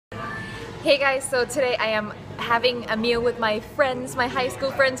Hey guys, so today I am having a meal with my friends, my high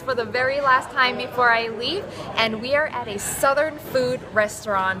school friends, for the very last time before I leave, and we are at a southern food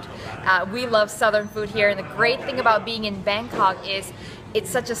restaurant. We love southern food here, and the great thing about being in Bangkok is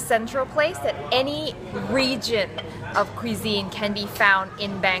it's such a central place that any region of cuisine can be found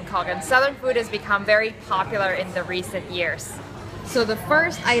in Bangkok, and southern food has become very popular in the recent years. So the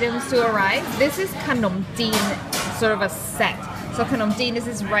first items to arrive, this is Khanom Jin, sort of a set. So Khanom Jin, this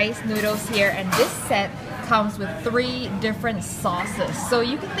is rice noodles here, and this set comes with 3 different sauces. So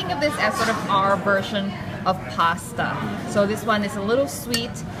you can think of this as sort of our version of pasta. So this one is a little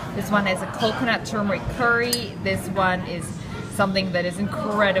sweet, this one has a coconut turmeric curry, this one is something that is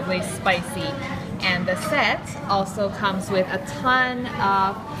incredibly spicy. And the set also comes with a ton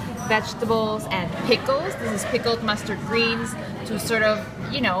of vegetables and pickles. This is pickled mustard greens to sort of,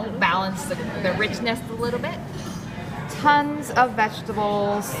 you know, balance the richness a little bit. Tons of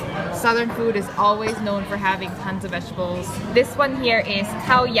vegetables. Southern food is always known for having tons of vegetables. This one here is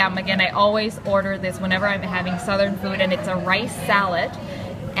khao yam. Again, I always order this whenever I'm having southern food, and it's a rice salad.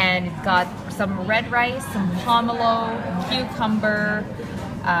 And it's got some red rice, some pomelo, cucumber,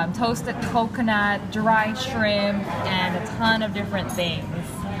 toasted coconut, dry shrimp, and a ton of different things.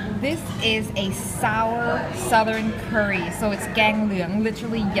 This is a sour southern curry, so it's gang leung,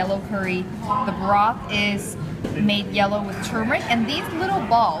 literally yellow curry. The broth is made yellow with turmeric, and these little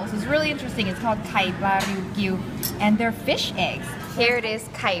balls is really interesting. It's called kai pla riu kiu, and they're fish eggs. Here it is,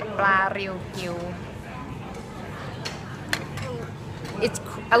 kai pla riu kiu. It's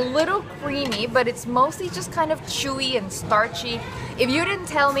a little creamy, but it's mostly just kind of chewy and starchy. If you didn't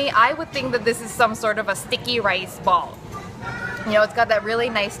tell me, I would think that this is some sort of a sticky rice ball. You know, it's got that really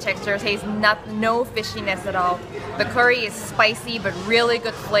nice texture. It tastes no fishiness at all. The curry is spicy, but really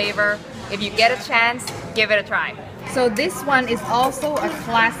good flavor. If you get a chance, give it a try. So this one is also a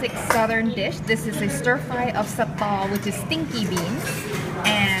classic southern dish. This is a stir fry of satay, which is stinky beans,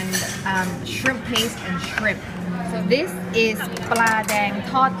 and shrimp paste and shrimp. So this is pla dang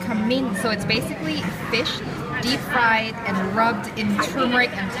tod kamin. So it's basically fish deep fried and rubbed in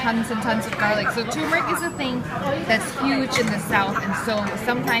turmeric and tons of garlic. So turmeric is a thing that's huge in the south, and so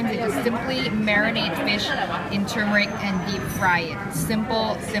sometimes they just simply marinate fish in turmeric and deep fry it.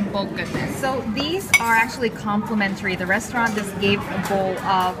 Simple goodness. So these are actually complimentary. The restaurant just gave a bowl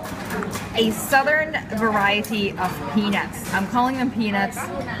of a southern variety of peanuts. I'm calling them peanuts.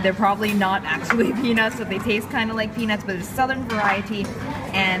 They're probably not actually peanuts, but they taste kind of like peanuts, but it's a southern variety.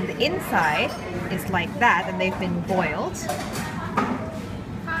 And the inside is like that, and they've been boiled.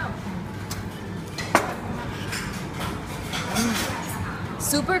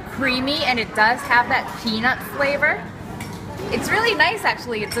 Super creamy, and it does have that peanut flavor. It's really nice,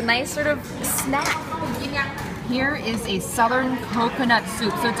 actually. It's a nice sort of snack. Here is a southern coconut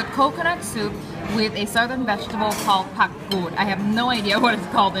soup. So it's a coconut soup with a southern vegetable called pak gut. I have no idea what it's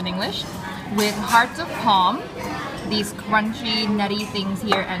called in English. With hearts of palm, these crunchy, nutty things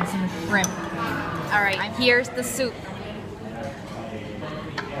here, and some shrimp. Alright, here's the soup.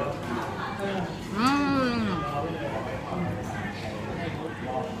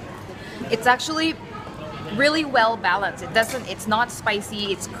 It's actually really well balanced. It's not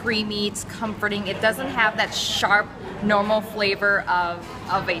spicy, it's creamy, it's comforting. It doesn't have that sharp, normal flavor of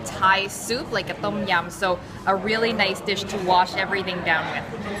a Thai soup like a tom yum. So a really nice dish to wash everything down with.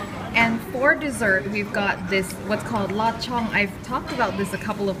 And for dessert, we've got this, what's called la chong. I've talked about this a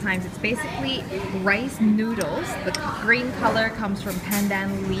couple of times. It's basically rice noodles. The green color comes from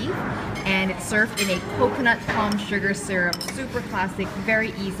pandan leaf, and it's served in a coconut palm sugar syrup. Super classic,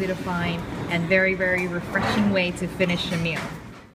 very easy to find, and very refreshing way to finish a meal.